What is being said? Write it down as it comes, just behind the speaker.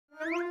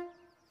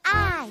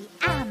I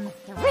am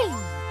 3,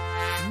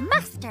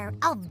 master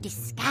of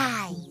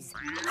disguise.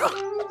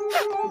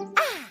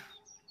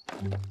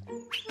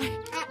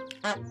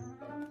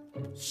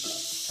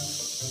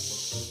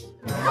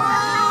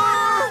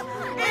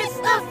 It's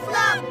the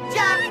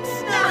Flapjack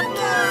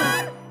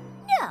Snaffler!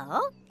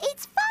 No,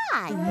 it's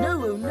 5.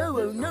 No, oh no,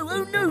 oh no,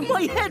 oh no,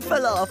 my head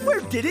fell off.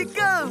 Where did it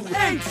go?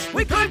 8,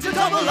 we're going to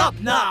double up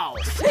now.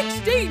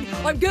 16,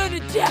 I'm going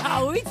to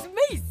dow. It's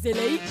me,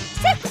 silly.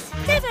 6,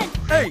 7,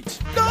 8,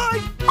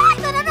 9.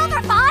 5 and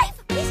another 5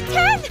 is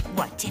 10.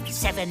 What if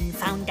 7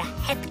 found a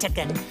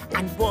heptagon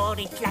and wore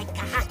it like a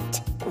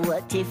hat?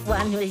 What if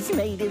 1 was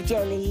made of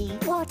jelly?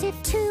 What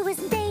if 2 was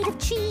made of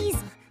cheese?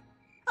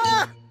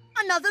 Ah,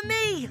 another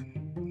me.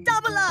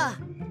 Doubler.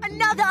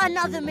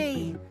 Another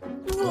me.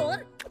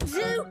 1,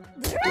 2,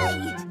 3.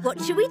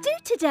 What should we do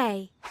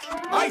today?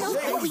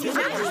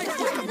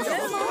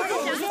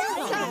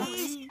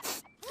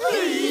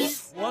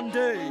 Please. One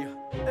day,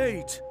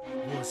 8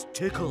 was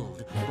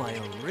tickled by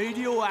a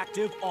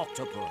radioactive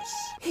octopus.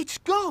 It's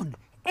gone.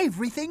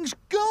 Everything's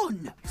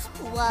gone.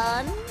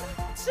 1.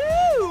 2!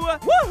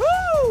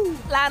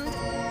 Woohoo! Land.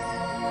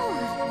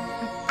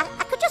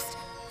 I could just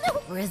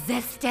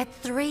resist at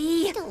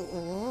 3.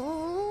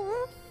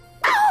 Oh!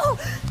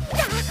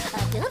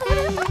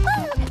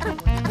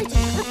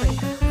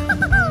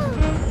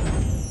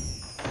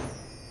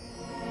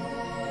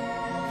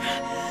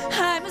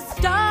 I'm a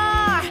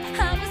star.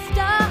 I'm a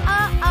star.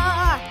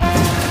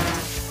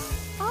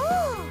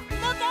 Oh!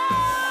 Look out!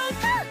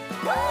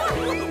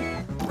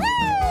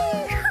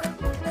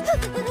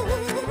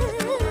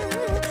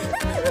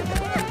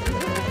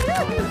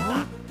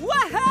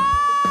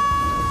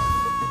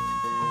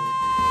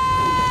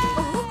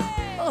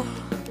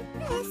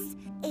 This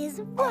is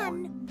one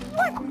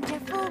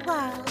wonderful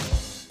world.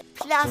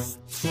 Plus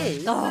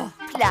 2. Oh.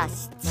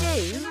 Plus 2.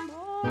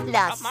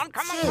 Plus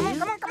 2.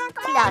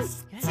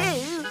 Plus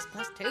 2.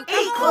 Plus 2.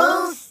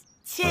 Equals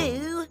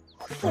 2.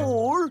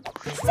 4.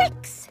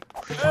 6,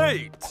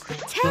 8.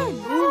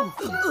 10.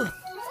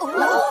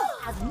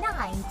 As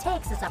 9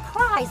 takes a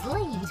surprise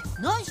lead.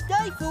 Nice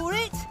day for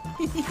it.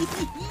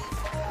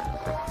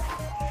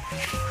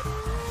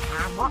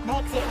 And what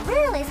makes it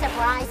really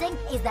surprising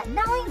is that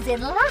 9's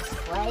in last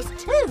place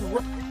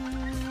too.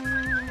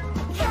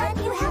 Can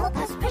you help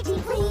us, pretty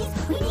please?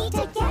 We need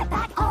to get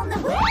back on the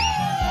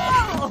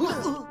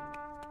wheel.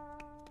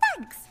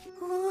 Thanks.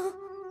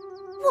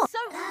 What? The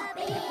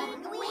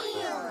big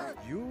wheel.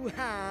 You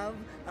have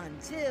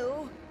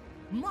until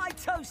my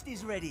toast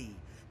is ready.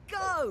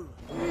 Go.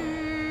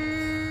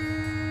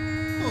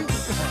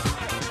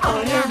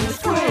 I am a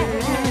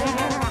square.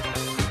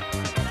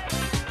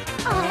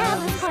 I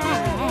am a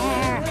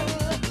square.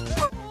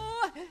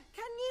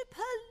 Can you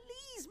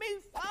please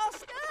move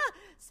faster?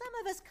 Some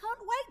of us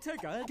can't wait to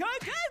go.